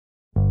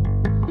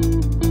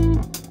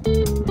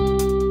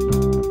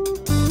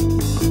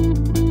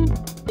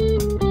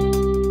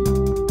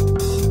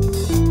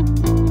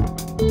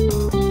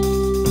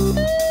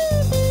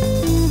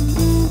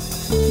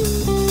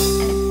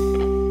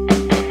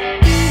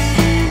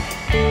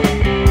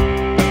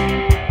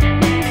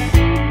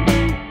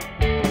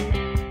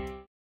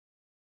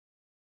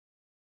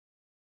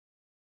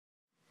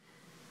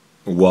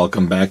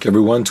Welcome back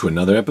everyone to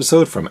another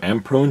episode from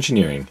Ampro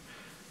Engineering.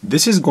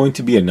 This is going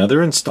to be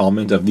another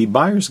installment of the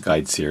Buyer's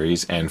Guide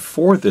series, and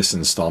for this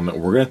installment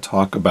we're going to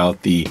talk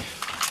about the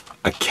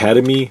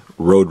Academy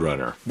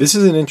Roadrunner. This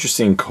is an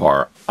interesting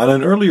car. On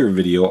an earlier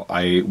video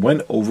I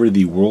went over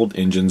the World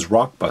Engines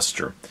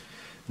Rockbuster.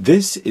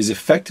 This is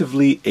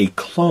effectively a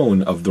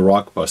clone of the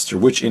Rockbuster,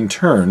 which in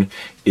turn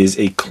is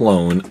a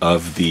clone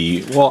of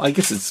the, well, I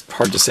guess it's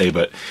hard to say,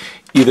 but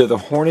either the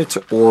Hornet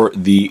or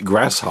the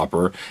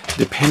Grasshopper,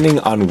 depending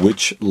on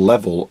which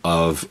level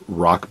of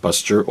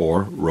Rockbuster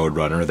or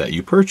Roadrunner that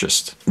you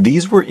purchased.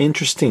 These were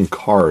interesting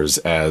cars,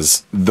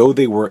 as though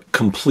they were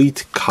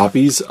complete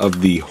copies of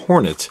the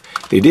Hornet,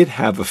 they did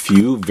have a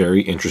few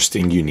very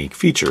interesting, unique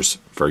features.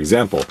 For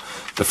example,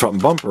 the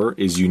front bumper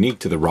is unique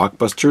to the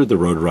Rockbuster, the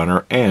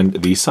Roadrunner,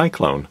 and the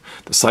Cyclone.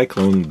 The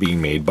Cyclone being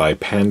made by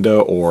Panda,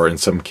 or in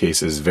some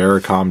cases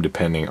Vericom,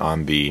 depending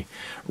on the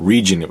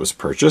region it was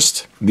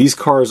purchased. These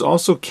cars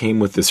also came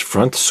with this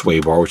front sway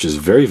bar, which is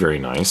very, very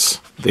nice.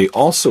 They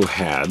also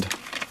had,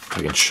 if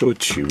I can show it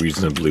to you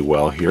reasonably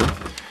well here,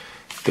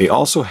 they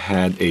also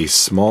had a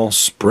small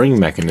spring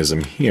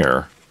mechanism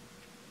here.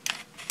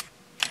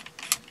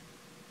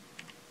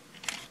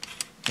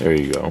 There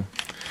you go.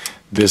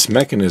 This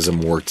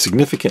mechanism worked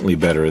significantly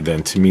better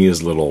than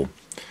Tamiya's little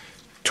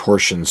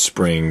torsion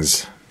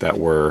springs that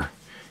were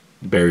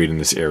buried in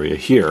this area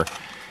here.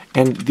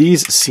 And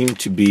these seem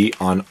to be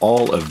on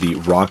all of the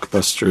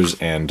Rockbusters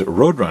and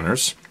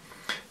Roadrunners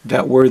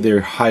that were their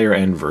higher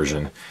end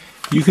version.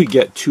 You could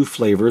get two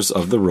flavors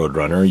of the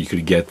Roadrunner. You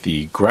could get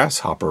the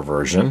Grasshopper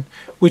version,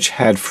 which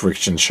had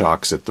friction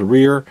shocks at the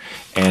rear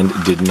and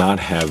did not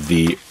have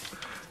the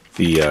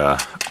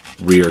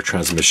rear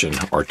transmission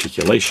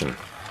articulation.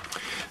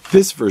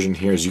 This version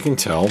here, as you can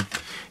tell,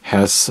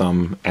 has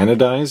some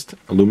anodized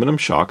aluminum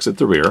shocks at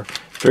the rear,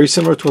 very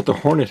similar to what the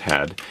Hornet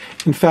had.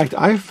 In fact,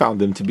 I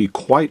found them to be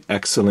quite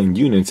excellent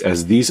units,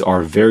 as these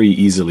are very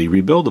easily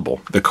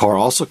rebuildable. The car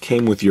also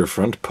came with your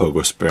front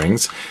pogo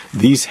springs.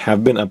 These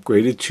have been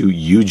upgraded to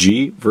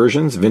UG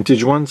versions,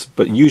 vintage ones,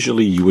 but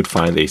usually you would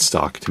find a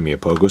stock Tamiya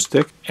pogo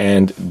stick.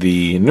 And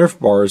the Nerf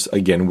bars,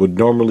 again, would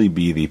normally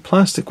be the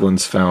plastic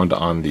ones found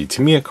on the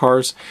Tamiya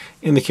cars.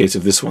 In the case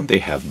of this one, they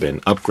have been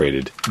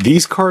upgraded.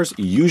 These cars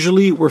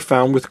usually were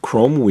found with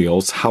chrome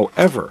wheels.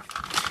 However,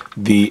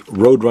 the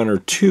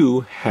Roadrunner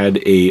 2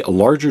 had a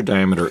larger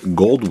diameter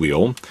gold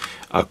wheel,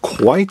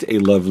 quite a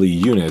lovely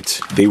unit.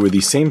 They were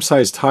the same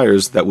size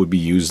tires that would be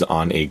used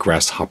on a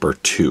Grasshopper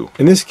 2.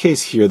 In this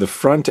case here, the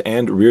front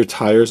and rear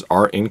tires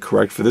are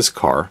incorrect for this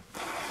car.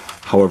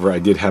 However, I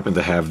did happen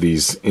to have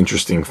these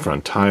interesting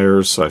front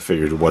tires, so I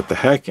figured what the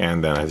heck,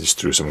 and then I just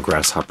threw some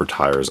Grasshopper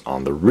tires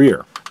on the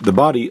rear. The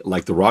body,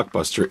 like the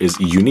Rockbuster, is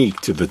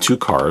unique to the two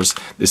cars.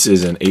 This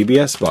is an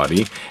ABS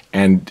body,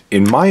 and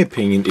in my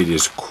opinion, it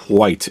is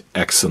quite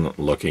excellent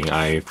looking.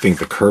 I think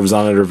the curves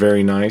on it are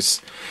very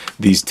nice.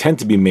 These tend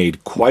to be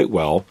made quite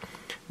well.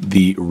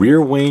 The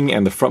rear wing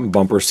and the front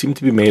bumper seem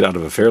to be made out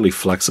of a fairly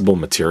flexible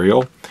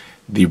material.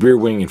 The rear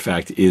wing, in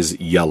fact, is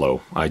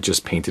yellow. I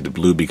just painted it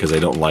blue because I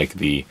don't like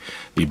the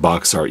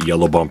box art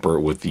yellow bumper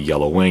with the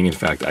yellow wing. In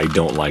fact, I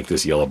don't like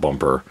this yellow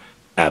bumper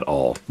at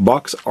all.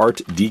 Box art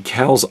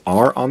decals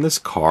are on this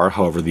car.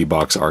 However, the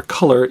box art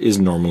color is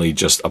normally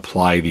just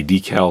apply the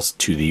decals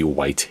to the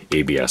white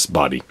ABS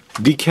body.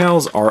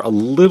 Decals are a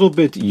little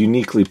bit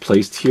uniquely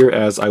placed here,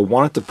 as I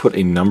wanted to put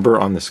a number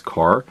on this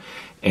car,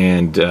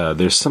 and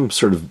there's some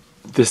sort of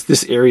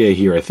this area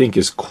here I think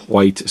is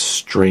quite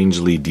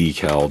strangely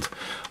decaled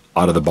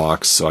out of the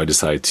box, so I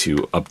decided to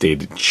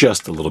update it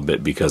just a little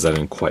bit because I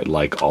didn't quite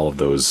like all of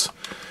those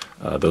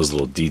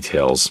little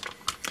details.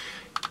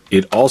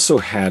 It also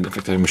had, in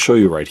fact, I'm going to show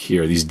you right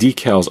here, these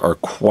decals are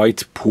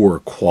quite poor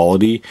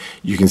quality.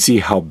 You can see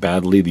how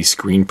badly the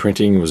screen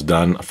printing was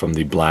done from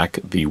the black,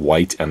 the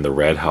white, and the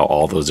red, how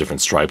all those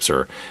different stripes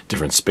are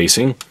different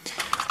spacing.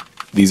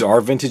 These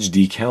are vintage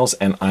decals,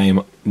 and I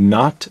am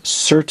not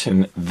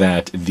certain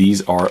that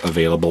these are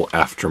available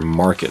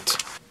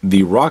aftermarket.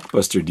 The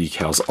Rockbuster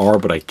decals are,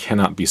 but I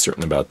cannot be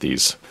certain about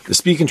these. The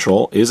speed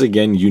control is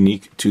again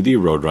unique to the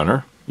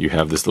Roadrunner. You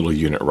have this little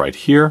unit right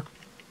here.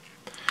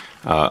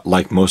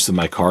 Like most of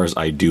my cars,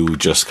 I do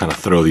just kind of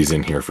throw these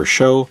in here for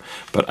show,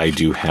 but I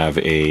do have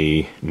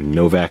a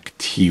Novak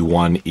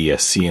T1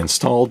 ESC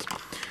installed.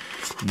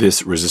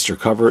 This resistor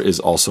cover is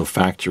also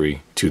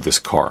factory to this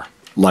car.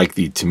 Like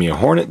the Tamiya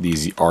Hornet,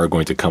 these are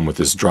going to come with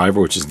this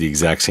driver, which is the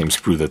exact same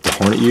sprue that the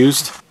Hornet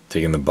used.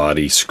 Taking the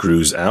body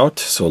screws out,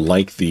 so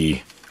like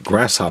the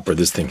Grasshopper,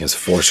 this thing has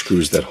 4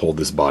 screws that hold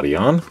this body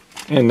on.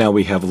 And now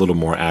we have a little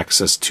more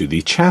access to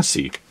the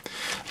chassis.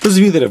 Those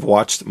of you that have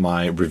watched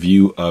my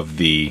review of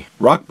the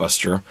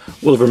Rockbuster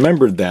will have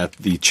remembered that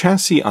the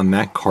chassis on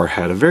that car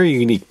had a very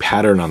unique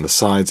pattern on the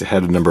sides. It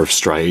had a number of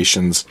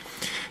striations,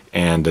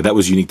 and that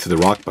was unique to the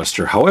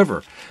Rockbuster.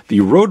 However, the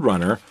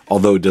Roadrunner,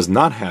 although it does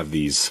not have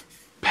these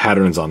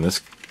patterns on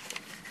this,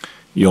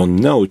 you'll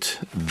note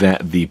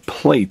that the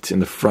plate in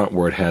the front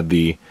where it had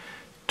the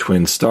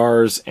twin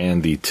stars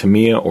and the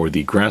Tamiya or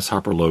the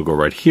Grasshopper logo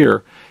right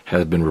here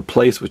has been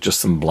replaced with just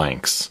some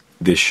blanks.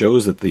 this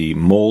shows that the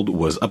mold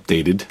was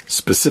updated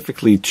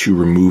specifically to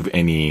remove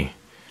any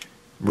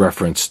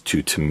reference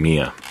to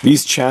Tamiya.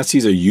 These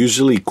chassis are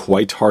usually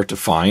quite hard to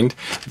find.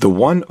 The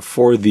one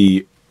for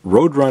the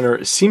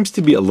Roadrunner seems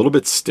to be a little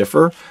bit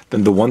stiffer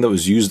than the one that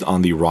was used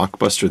on the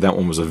Rockbuster. That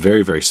one was a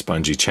very, very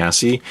spongy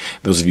chassis.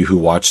 Those of you who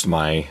watched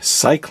my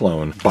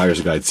Cyclone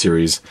Buyer's Guide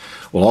series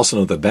will also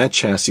know that that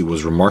chassis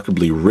was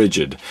remarkably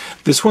rigid.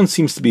 This one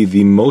seems to be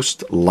the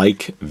most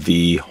like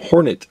the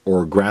Hornet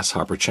or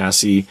Grasshopper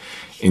chassis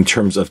in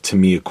terms of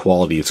Tamiya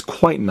quality. It's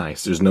quite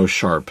nice. There's no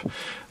sharp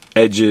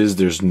edges.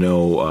 There's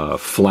no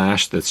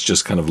flash that's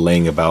just kind of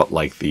laying about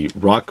like the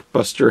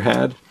Rockbuster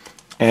had.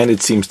 And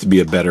it seems to be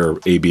a better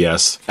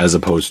ABS as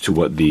opposed to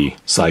what the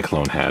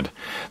Cyclone had.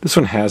 This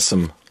one has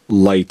some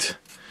light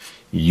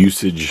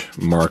usage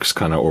marks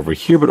kind of over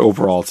here, but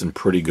overall it's in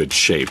pretty good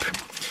shape.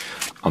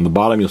 On the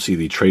bottom you'll see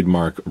the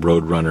trademark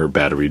Roadrunner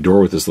battery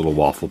door with this little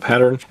waffle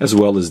pattern, as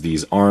well as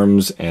these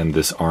arms and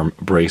this arm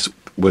brace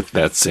with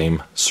that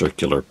same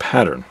circular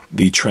pattern.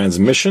 The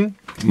transmission,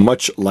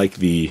 much like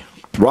the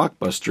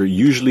Rockbuster,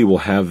 usually will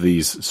have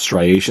these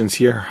striations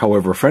here.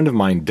 However, a friend of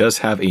mine does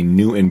have a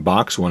new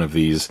in-box one of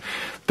these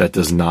that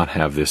does not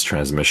have this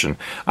transmission.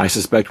 I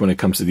suspect when it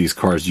comes to these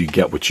cars, you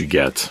get what you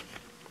get.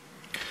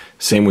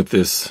 Same with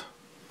this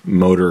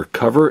motor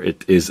cover.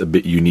 It is a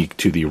bit unique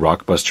to the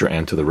Rockbuster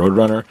and to the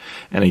Roadrunner.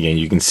 And again,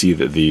 you can see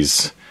that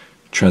these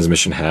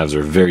transmission halves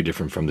are very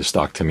different from the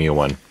stock Tamiya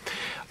one.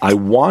 I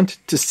want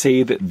to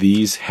say that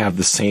these have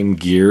the same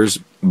gears,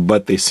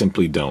 but they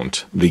simply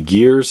don't. The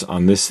gears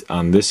on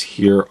this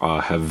here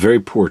have very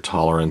poor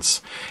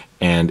tolerance,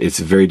 and it's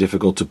very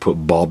difficult to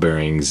put ball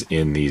bearings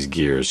in these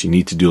gears. You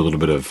need to do a little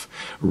bit of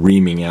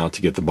reaming out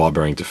to get the ball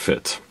bearing to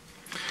fit.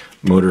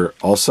 Motor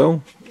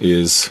also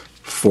is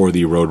for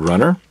the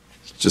Roadrunner.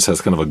 It just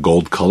has kind of a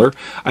gold color.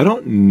 I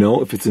don't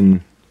know if it's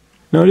in...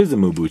 No, it is a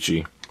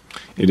Mabuchi.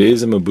 It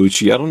is a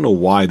Mabuchi. I don't know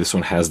why this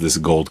one has this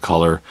gold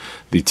color.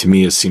 The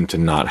Tamiyas seem to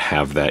not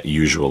have that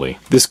usually.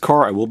 This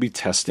car I will be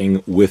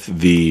testing with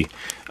the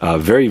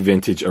very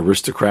vintage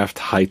Aristocraft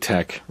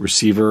high-tech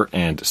receiver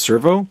and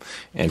servo.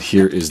 And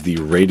here is the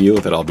radio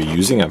that I'll be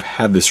using. I've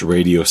had this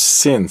radio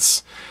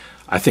since,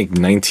 I think,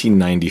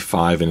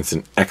 1995, and it's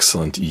an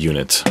excellent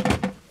unit.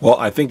 Well,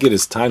 I think it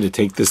is time to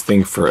take this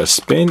thing for a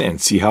spin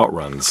and see how it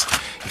runs.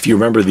 If you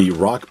remember the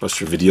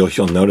Rockbuster video,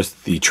 you'll notice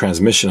the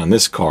transmission on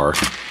this car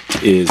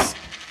is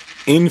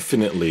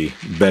infinitely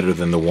better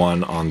than the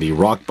one on the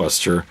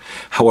Rockbuster.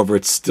 However,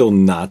 it's still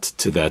not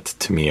to that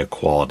Tamiya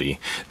quality.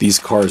 These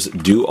cars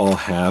do all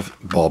have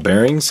ball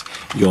bearings.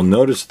 You'll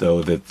notice,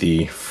 though, that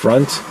the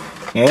front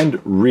and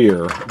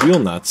rear wheel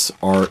nuts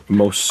are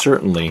most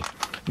certainly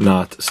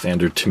not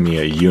standard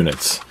Tamiya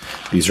units.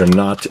 These are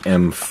not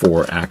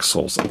M4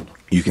 axles.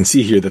 You can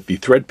see here that the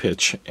thread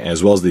pitch,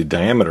 as well as the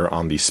diameter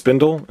on the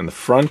spindle in the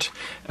front,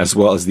 as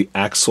well as the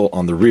axle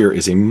on the rear,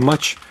 is a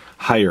much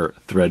higher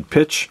thread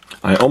pitch.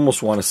 I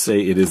almost want to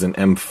say it is an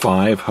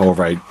M5,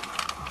 however, I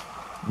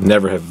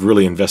never have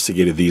really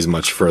investigated these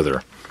much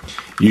further.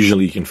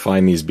 Usually you can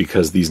find these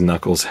because these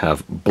knuckles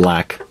have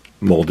black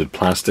molded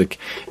plastic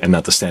and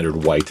not the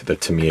standard white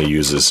that Tamiya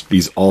uses.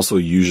 These also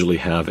usually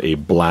have a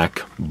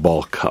black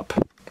ball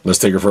cup. Let's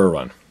take her for a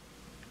run.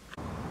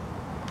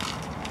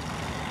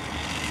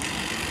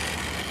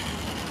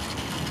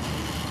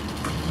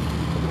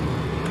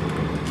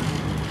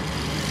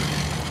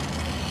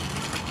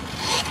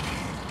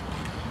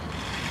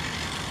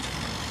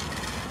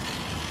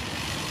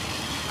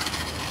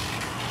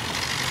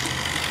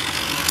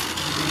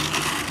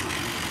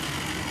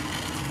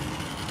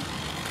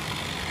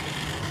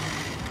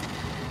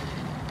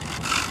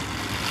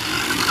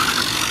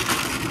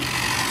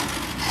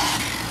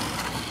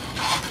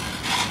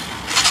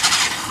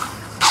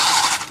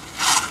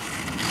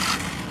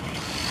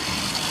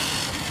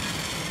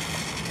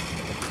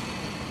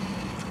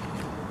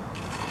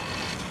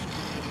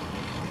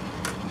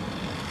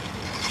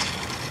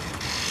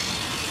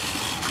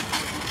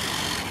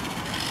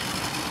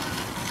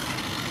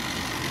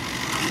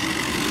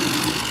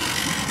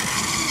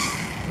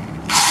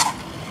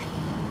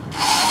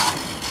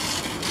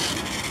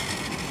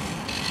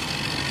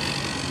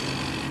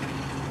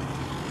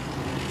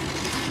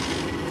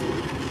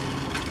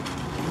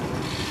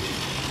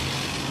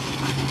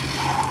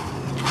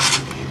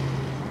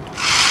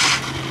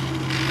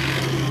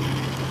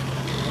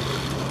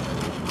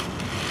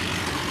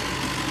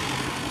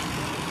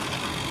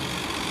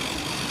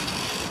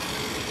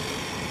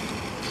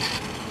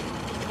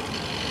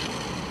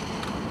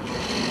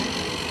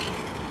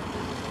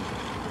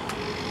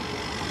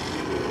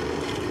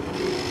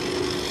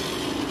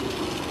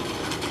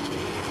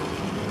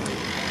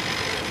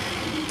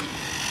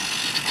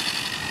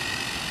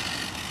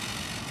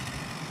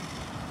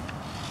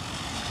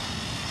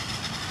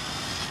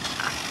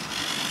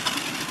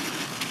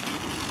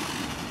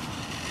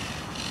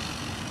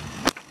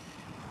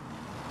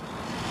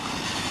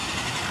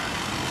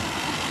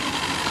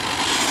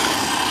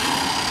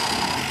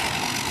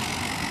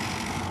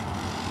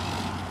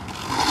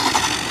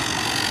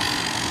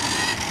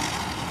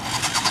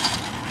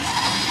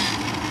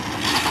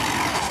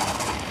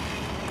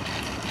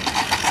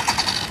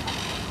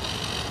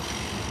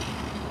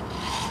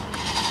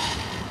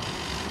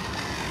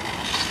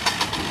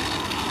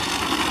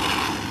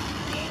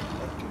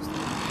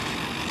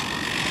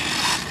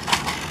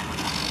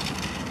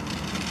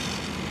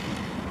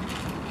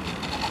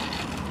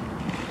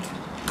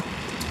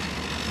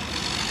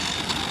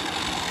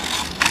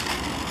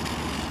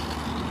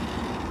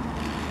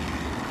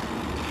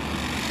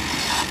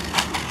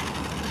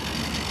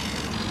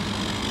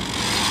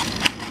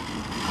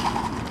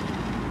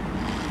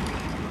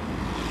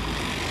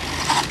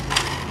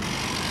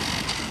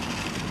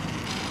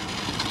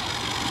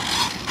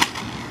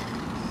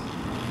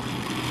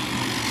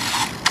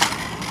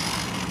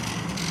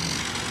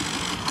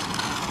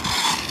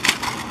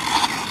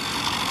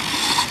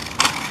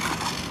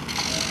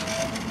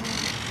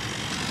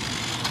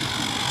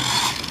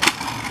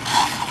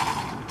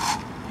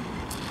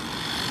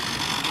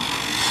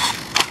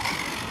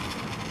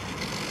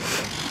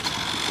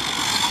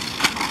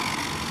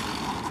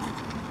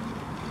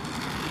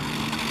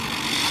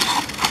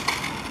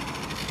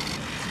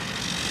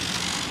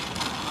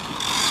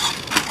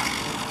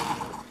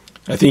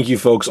 I think you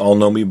folks all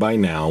know me by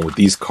now. With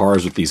these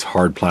cars with these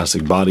hard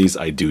plastic bodies,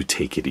 I do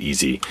take it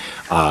easy.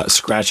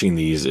 Scratching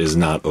these is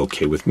not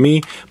okay with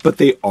me, but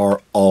they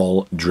are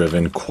all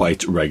driven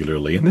quite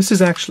regularly. And this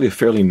is actually a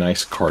fairly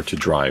nice car to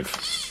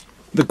drive.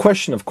 The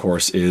question, of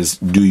course, is,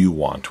 do you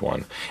want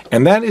one?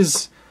 And that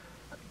is,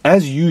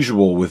 as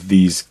usual with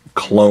these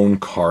clone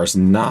cars,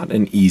 not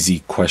an easy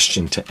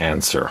question to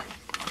answer.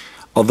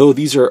 Although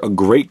these are a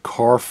great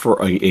car for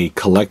a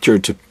collector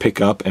to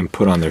pick up and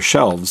put on their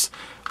shelves,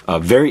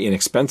 very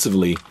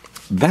inexpensively,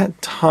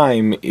 that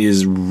time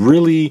is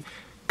really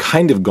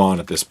kind of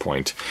gone at this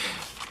point.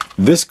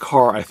 This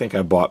car, I think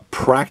I bought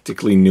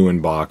practically new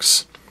in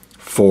box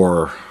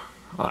for,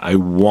 I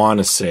want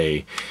to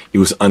say it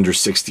was under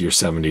 $60 or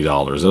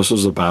 $70. This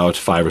was about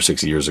 5 or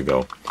 6 years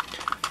ago.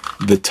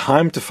 The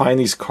time to find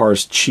these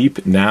cars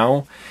cheap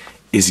now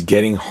is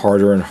getting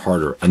harder and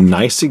harder. A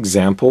nice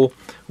example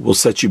will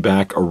set you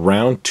back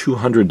around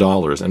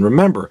 $200. And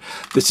remember,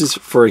 this is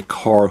for a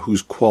car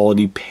whose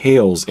quality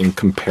pales in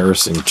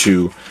comparison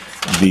to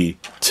the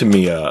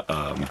Tamiya,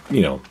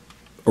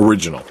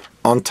 original.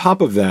 On top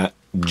of that,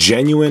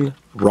 genuine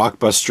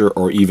Rockbuster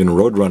or even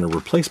Roadrunner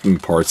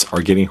replacement parts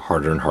are getting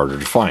harder and harder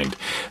to find.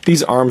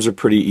 These arms are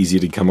pretty easy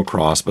to come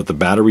across, but the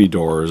battery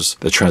doors,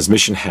 the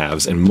transmission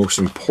halves, and most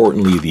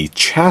importantly, the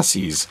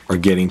chassis are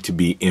getting to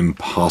be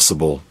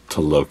impossible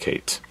to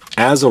locate.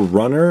 As a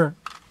runner,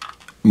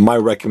 my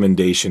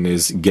recommendation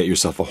is get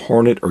yourself a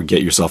Hornet or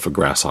get yourself a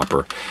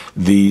Grasshopper.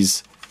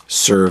 These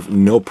serve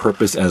no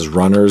purpose as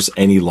runners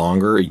any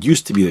longer. It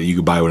used to be that you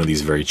could buy one of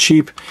these very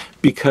cheap.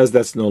 Because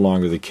that's no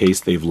longer the case,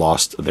 they've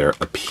lost their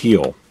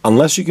appeal.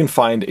 Unless you can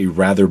find a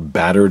rather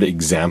battered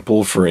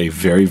example for a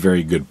very,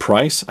 very good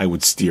price, I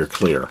would steer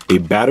clear. A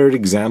battered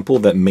example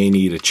that may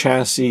need a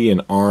chassis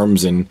and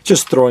arms and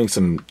just throwing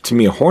some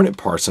Tamiya Hornet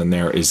parts on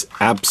there is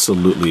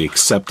absolutely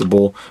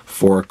acceptable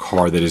for a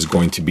car that is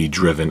going to be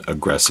driven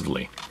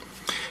aggressively.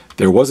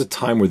 There was a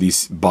time where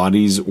these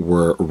bodies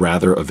were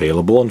rather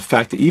available. In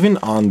fact, even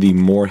on the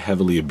more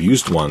heavily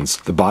abused ones,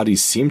 the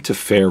bodies seem to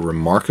fare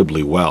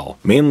remarkably well.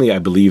 Mainly, I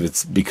believe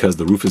it's because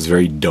the roof is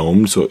very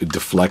domed, so it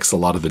deflects a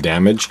lot of the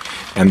damage,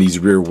 and these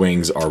rear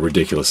wings are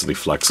ridiculously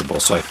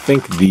flexible. So I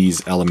think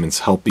these elements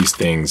help these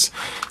things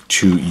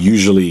to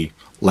usually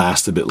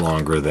last a bit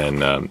longer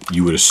than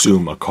you would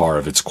assume a car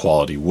of its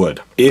quality would.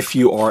 If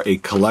you are a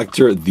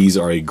collector, these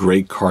are a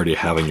great car to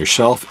have on your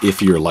shelf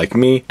if you're like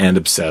me and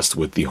obsessed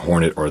with the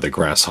Hornet or the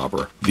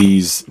Grasshopper.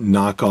 These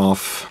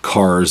knockoff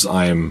cars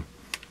I'm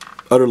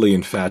utterly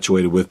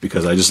infatuated with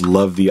because I just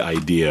love the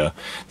idea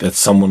that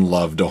someone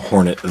loved a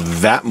Hornet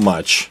that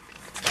much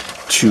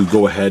to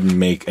go ahead and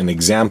make an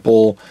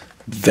example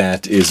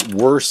that is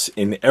worse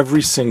in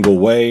every single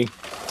way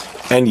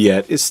and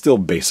yet is still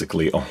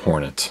basically a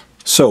Hornet.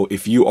 So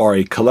if you are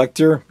a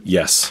collector,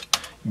 yes,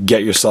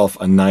 get yourself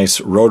a nice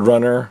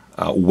Roadrunner.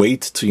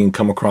 Wait till you can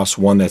come across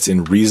one that's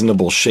in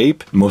reasonable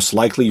shape. Most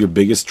likely your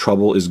biggest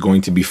trouble is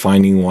going to be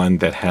finding one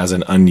that has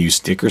an unused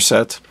sticker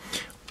set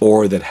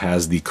or that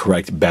has the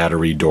correct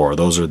battery door.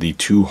 Those are the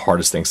two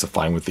hardest things to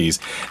find with these,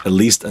 at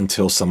least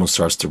until someone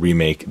starts to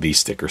remake the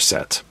sticker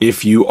set.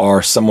 If you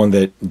are someone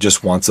that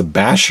just wants a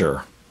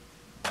basher,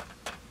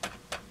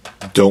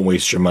 don't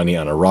waste your money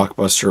on a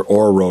Rockbuster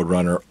or a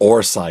Roadrunner or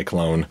a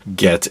Cyclone.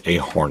 Get a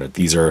Hornet.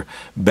 These are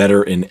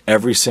better in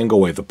every single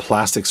way. The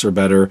plastics are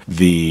better,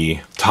 the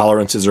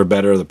tolerances are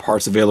better, the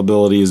parts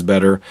availability is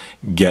better.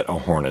 Get a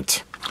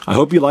Hornet. I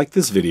hope you liked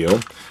this video.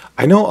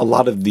 I know a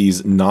lot of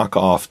these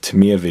knockoff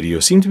Tamiya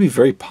videos seem to be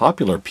very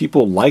popular.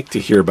 People like to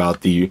hear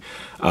about the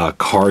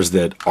cars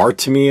that are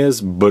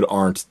Tamiyas but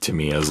aren't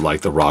Tamiyas,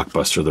 like the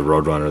Rockbuster, the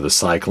Roadrunner, the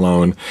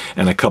Cyclone,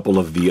 and a couple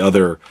of the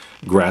other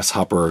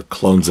Grasshopper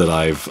clones that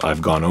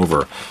I've gone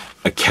over.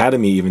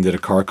 Academy even did a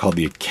car called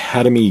the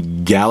Academy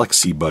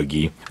Galaxy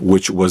Buggy,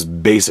 which was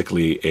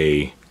basically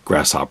a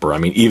Grasshopper. I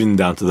mean, even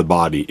down to the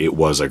body, it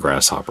was a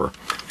Grasshopper.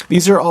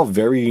 These are all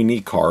very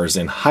unique cars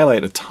and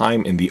highlight a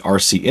time in the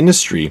RC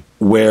industry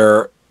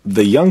where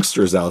the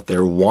youngsters out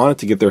there wanted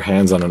to get their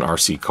hands on an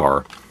RC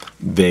car.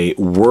 They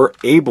were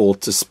able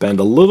to spend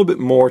a little bit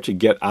more to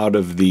get out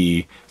of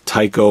the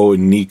Tyco,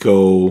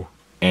 Nico,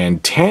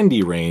 and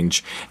Tandy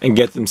range and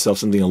get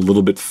themselves something a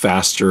little bit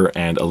faster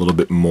and a little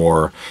bit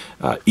more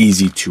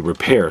easy to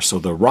repair. So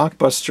the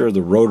Rockbuster,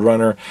 the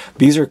Roadrunner,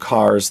 these are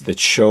cars that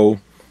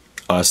show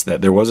us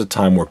that there was a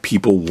time where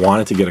people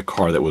wanted to get a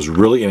car that was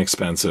really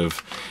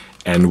inexpensive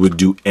and would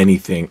do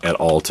anything at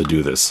all to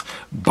do this.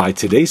 By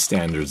today's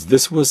standards,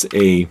 this was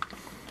a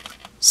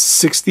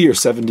 $60 or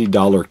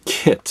 $70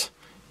 kit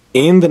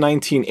in the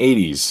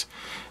 1980s.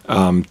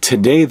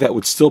 Today, that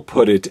would still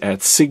put it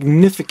at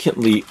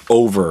significantly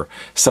over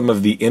some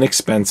of the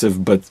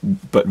inexpensive but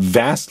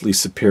vastly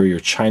superior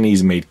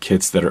Chinese-made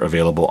kits that are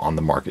available on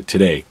the market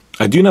today.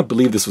 I do not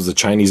believe this was a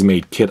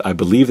Chinese-made kit. I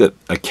believe that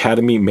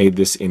Academy made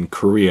this in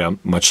Korea,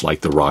 much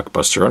like the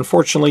Rockbuster.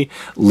 Unfortunately,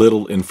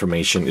 little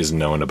information is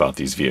known about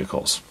these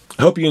vehicles.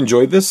 I hope you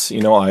enjoyed this.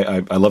 You know,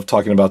 I love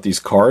talking about these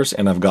cars,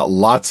 and I've got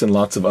lots and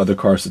lots of other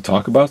cars to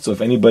talk about. So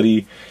if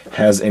anybody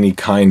has any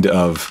kind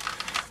of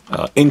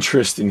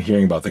interest in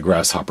hearing about the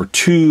Grasshopper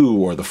 2,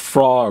 or the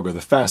Frog, or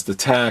the Fast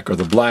Attack, or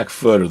the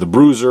Blackfoot, or the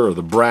Bruiser, or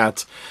the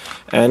Brat,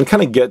 and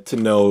kind of get to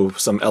know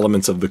some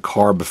elements of the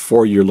car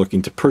before you're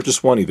looking to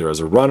purchase one, either as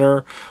a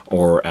runner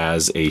or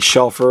as a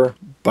shelfer,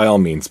 by all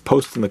means,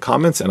 post in the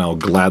comments and I'll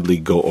gladly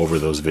go over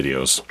those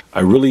videos.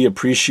 I really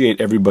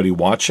appreciate everybody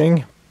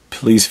watching.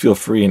 Please feel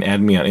free and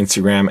add me on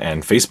Instagram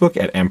and Facebook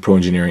at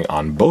AmProEngineering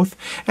on both,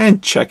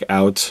 and check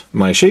out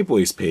my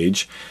Shapeways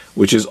page,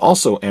 which is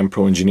also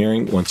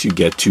AmProEngineering once you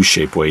get to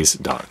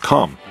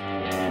shapeways.com.